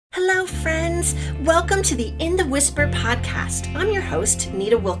Hello, friends. Welcome to the In the Whisper podcast. I'm your host,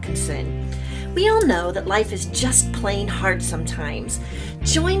 Nita Wilkinson. We all know that life is just plain hard sometimes.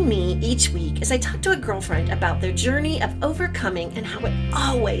 Join me each week as I talk to a girlfriend about their journey of overcoming and how it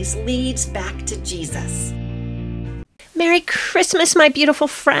always leads back to Jesus. Merry Christmas, my beautiful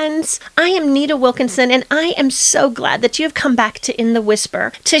friends. I am Nita Wilkinson, and I am so glad that you have come back to In the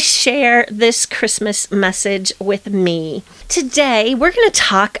Whisper to share this Christmas message with me. Today, we're going to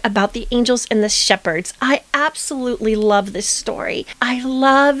talk about the angels and the shepherds. I absolutely love this story. I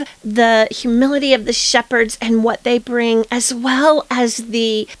love the humility of the shepherds and what they bring, as well as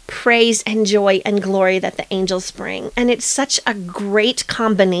the praise and joy and glory that the angels bring. And it's such a great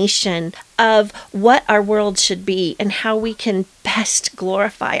combination of what our world should be and how we can best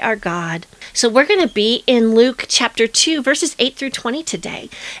glorify our God. So we're going to be in Luke chapter 2, verses 8 through 20 today.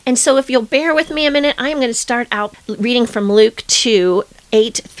 And so if you'll bear with me a minute, I am going to start out reading from Luke 2,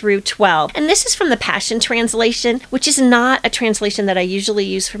 8 through 12. And this is from the Passion Translation, which is not a translation that I usually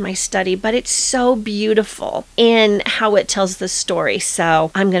use for my study, but it's so beautiful in how it tells the story.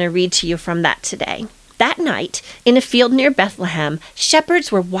 So I'm going to read to you from that today. That night, in a field near Bethlehem,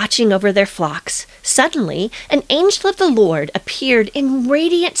 shepherds were watching over their flocks. Suddenly, an angel of the Lord appeared in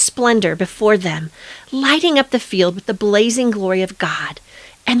radiant splendor before them, lighting up the field with the blazing glory of God.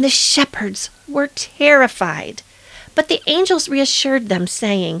 And the shepherds were terrified. But the angels reassured them,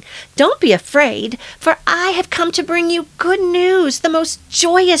 saying, "Don't be afraid, for I have come to bring you good news, the most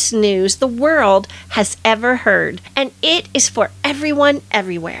joyous news the world has ever heard. And it is for everyone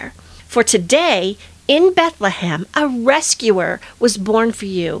everywhere. For today, in Bethlehem, a rescuer was born for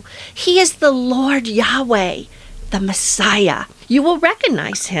you. He is the Lord Yahweh, the Messiah. You will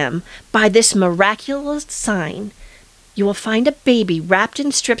recognize him by this miraculous sign. You will find a baby wrapped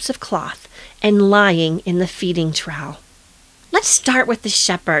in strips of cloth and lying in the feeding trough." Let's start with the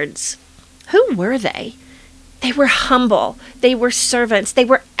shepherds. Who were they? They were humble. They were servants. They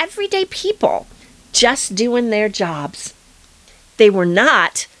were everyday people, just doing their jobs. They were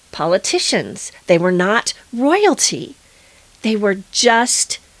not politicians. They were not royalty. They were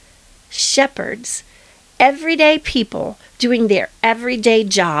just shepherds, everyday people doing their everyday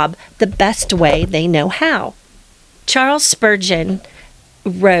job the best way they know how. Charles Spurgeon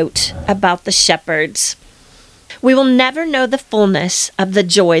wrote about the shepherds, "We will never know the fullness of the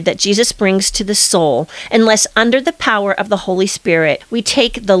joy that Jesus brings to the soul unless under the power of the Holy Spirit we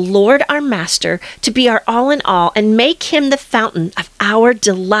take the Lord our Master to be our all in all and make him the fountain of our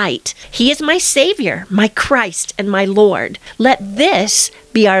delight. He is my Savior, my Christ, and my Lord. Let this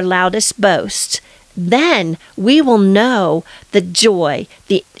be our loudest boast. Then we will know the joy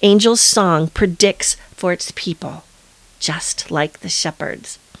the angel's song predicts for its people," just like the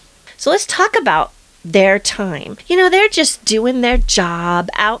shepherds. So let's talk about their time. They're just doing their job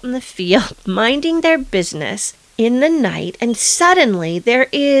out in the field, minding their business in the night, and suddenly there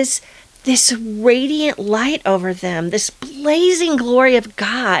is this radiant light over them, this blazing glory of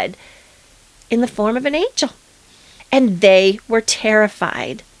God in the form of an angel. And they were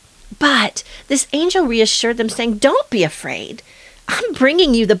terrified. But this angel reassured them, saying, "Don't be afraid. I'm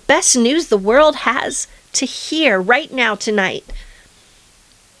bringing you the best news the world has to hear right now tonight.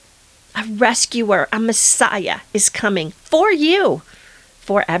 A rescuer, a Messiah is coming for you,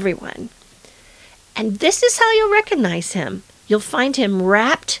 for everyone. And this is how you'll recognize him. You'll find him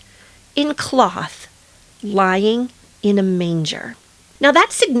wrapped in cloth, lying in a manger." Now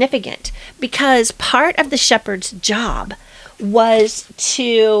that's significant because part of the shepherd's job was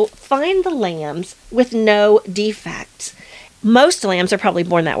to find the lambs with no defects. Most lambs are probably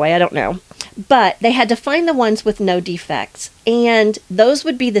born that way, I don't know. But they had to find the ones with no defects, and those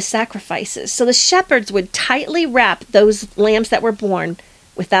would be the sacrifices. So the shepherds would tightly wrap those lambs that were born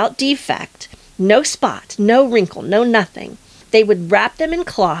without defect, no spot, no wrinkle, no nothing. They would wrap them in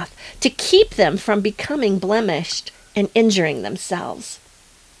cloth to keep them from becoming blemished and injuring themselves.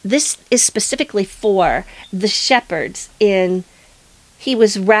 This is specifically for the shepherds he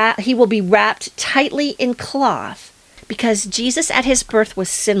will be wrapped tightly in cloth, because Jesus at his birth was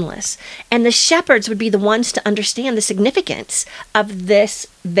sinless, and the shepherds would be the ones to understand the significance of this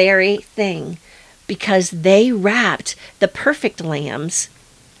very thing, because they wrapped the perfect lambs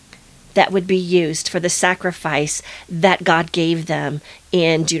that would be used for the sacrifice that God gave them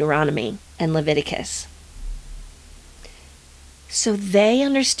in Deuteronomy and Leviticus. So they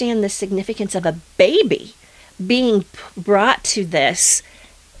understand the significance of a baby being brought to this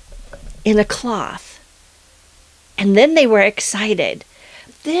in a cloth. And then they were excited.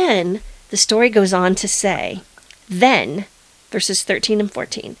 Then the story goes on to say, then, verses 13 and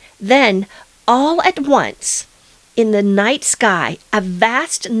 14, then all at once in the night sky, a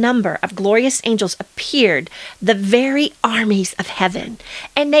vast number of glorious angels appeared, the very armies of heaven.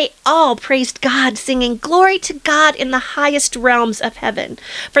 And they all praised God, singing, "Glory to God in the highest realms of heaven,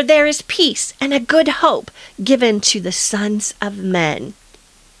 for there is peace and a good hope given to the sons of men."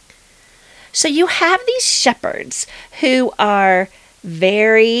 So you have these shepherds who are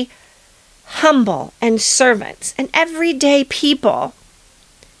very humble and servants and everyday people.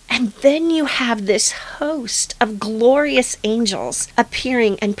 And then you have this host of glorious angels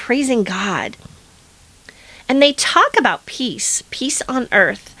appearing and praising God. And they talk about peace, peace on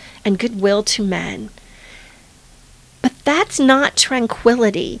earth, and goodwill to men. But that's not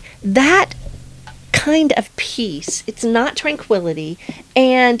tranquility. That kind of peace, it's not tranquility,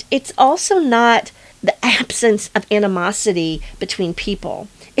 and it's also not the absence of animosity between people.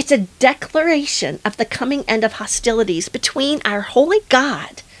 It's a declaration of the coming end of hostilities between our holy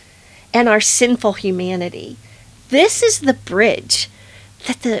God and our sinful humanity. This is the bridge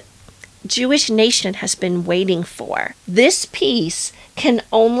that the Jewish nation has been waiting for. This peace can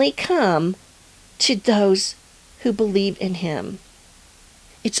only come to those who believe in him.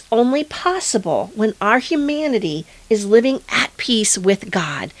 It's only possible when our humanity is living at peace with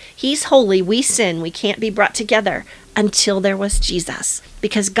God. He's holy, we sin, we can't be brought together until there was Jesus.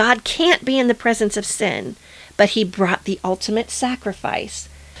 Because God can't be in the presence of sin, but he brought the ultimate sacrifice.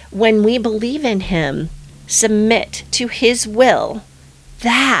 When we believe in him, submit to his will,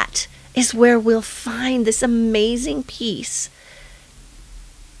 that is where we'll find this amazing peace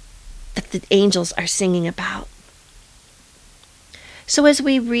that the angels are singing about. So as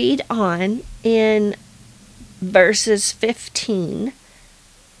we read on in verses 15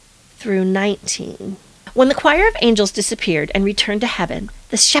 through 19, when the choir of angels disappeared and returned to heaven,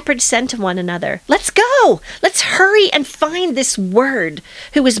 the shepherds said to one another, "Let's go! Let's hurry and find this Word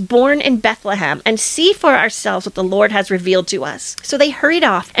who was born in Bethlehem and see for ourselves what the Lord has revealed to us." So they hurried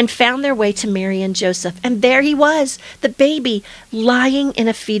off and found their way to Mary and Joseph, and there he was, the baby, lying in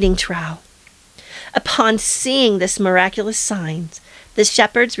a feeding trough. Upon seeing this miraculous sign, the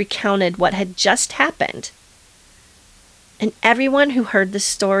shepherds recounted what had just happened. And everyone who heard the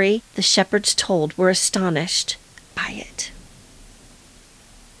story the shepherds told were astonished by it.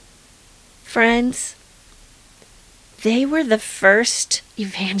 Friends, they were the first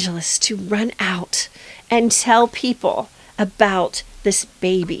evangelists to run out and tell people about this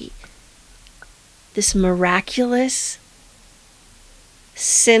baby, this miraculous,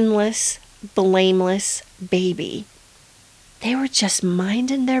 sinless, blameless baby. They were just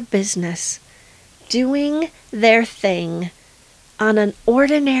minding their business, doing their thing on an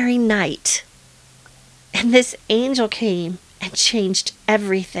ordinary night. And this angel came and changed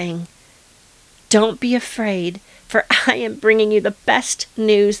everything. Don't be afraid, for I am bringing you the best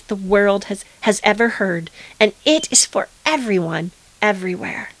news the world has ever heard, and it is for everyone,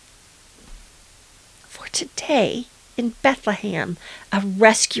 everywhere. For today, in Bethlehem, a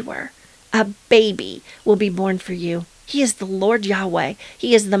rescuer, a baby, will be born for you. He is the Lord Yahweh.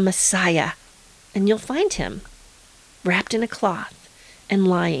 He is the Messiah. And you'll find him wrapped in a cloth and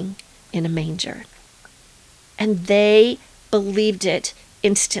lying in a manger. And they believed it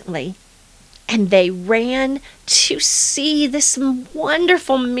instantly. And they ran to see this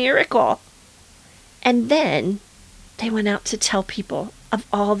wonderful miracle. And then they went out to tell people of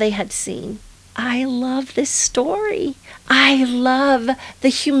all they had seen. I love this story. I love the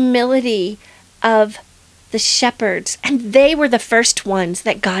humility of the shepherds. And they were the first ones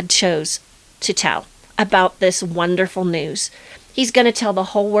that God chose to tell about this wonderful news. He's going to tell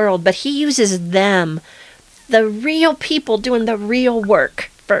the whole world, but he uses them, the real people doing the real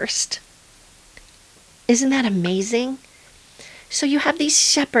work first. Isn't that amazing? So you have these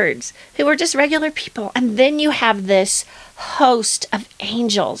shepherds who are just regular people, and then you have this host of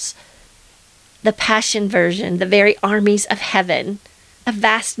angels, the Passion Version, the very armies of heaven, a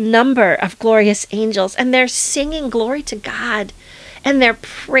vast number of glorious angels, and they're singing glory to God. And they're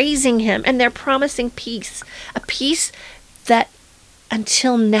praising him, and they're promising peace, a peace that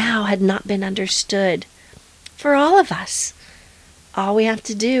until now had not been understood for all of us. All we have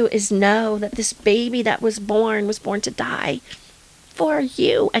to do is know that this baby that was born to die for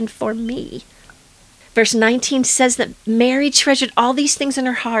you and for me. Verse 19 says that Mary treasured all these things in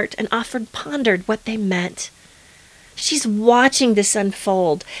her heart and pondered what they meant. She's watching this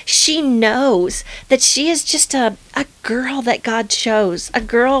unfold. She knows that she is just a girl that God chose, a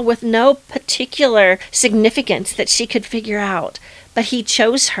girl with no particular significance that she could figure out, but he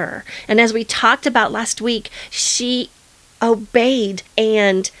chose her. And as we talked about last week, she obeyed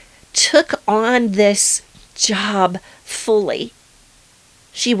and took on this job fully.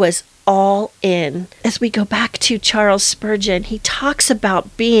 She was all in. As we go back to Charles Spurgeon, he talks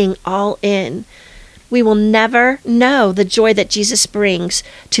about being all in. We will never know the joy that Jesus brings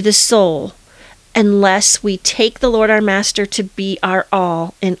to the soul unless we take the Lord our Master to be our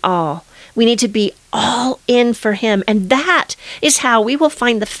all in all. We need to be all in for him, and that is how we will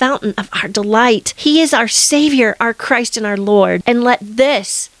find the fountain of our delight. He is our Savior, our Christ, and our Lord. And let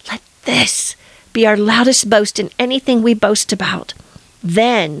this be our loudest boast in anything we boast about.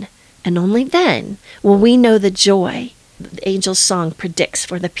 Then, and only then, will we know the joy the angel's song predicts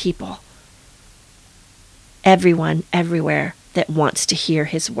for the people. Everyone, everywhere that wants to hear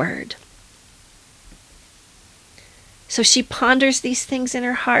his word. So she ponders these things in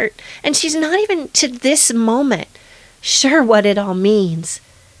her heart, and she's not even to this moment sure what it all means,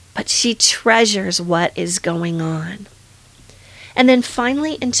 but she treasures what is going on. And then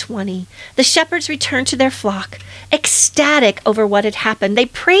finally in 20, the shepherds returned to their flock, ecstatic over what had happened. They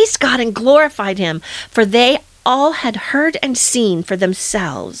praised God and glorified him, for they all had heard and seen for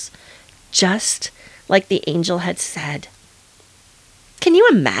themselves, just like the angel had said. Can you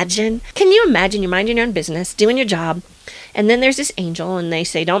imagine? You're minding your own business, doing your job, and then there's this angel, and they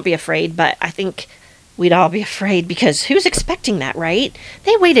say, don't be afraid, but I think we'd all be afraid because who's expecting that, right?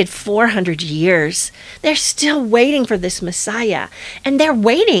 They waited 400 years. They're still waiting for this Messiah, and they're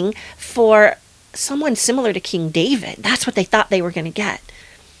waiting for someone similar to King David. That's what they thought they were going to get.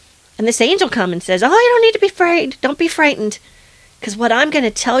 And this angel comes and says, oh, you don't need to be afraid. Don't be frightened, because what I'm going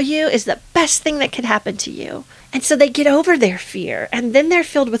to tell you is the best thing that could happen to you. And so they get over their fear, and then they're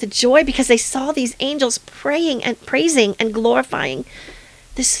filled with joy because they saw these angels praying and praising and glorifying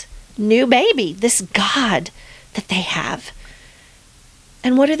this new baby, this God that they have.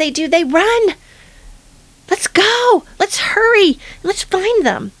 And what do? They run. Let's go. Let's hurry. Let's find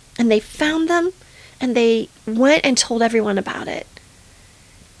them. And they found them, and they went and told everyone about it.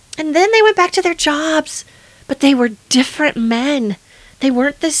 And then they went back to their jobs, but they were different men. They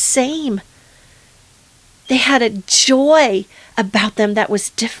weren't the same. They had a joy about them that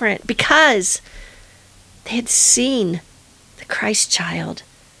was different because they had seen the Christ child,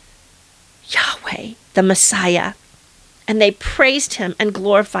 Yahweh, the Messiah, and they praised him and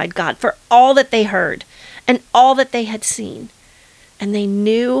glorified God for all that they heard and all that they had seen. And they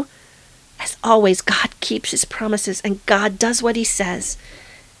knew, as always, God keeps his promises and God does what he says.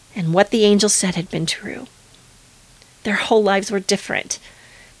 And what the angel said had been true. Their whole lives were different.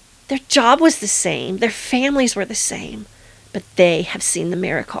 Their job was the same. Their families were the same. But they have seen the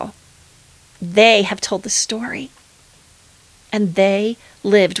miracle. They have told the story. And they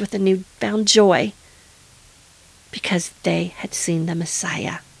lived with a newfound joy because they had seen the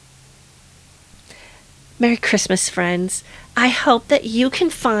Messiah. Merry Christmas, friends. I hope that you can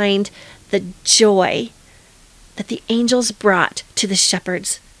find the joy that the angels brought to the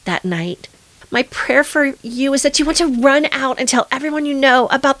shepherds that night. My prayer for you is that you want to run out and tell everyone you know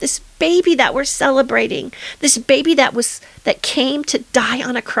about this baby that we're celebrating, this baby that came to die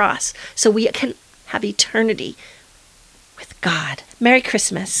on a cross so we can have eternity with God. Merry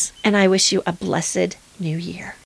Christmas, and I wish you a blessed New Year.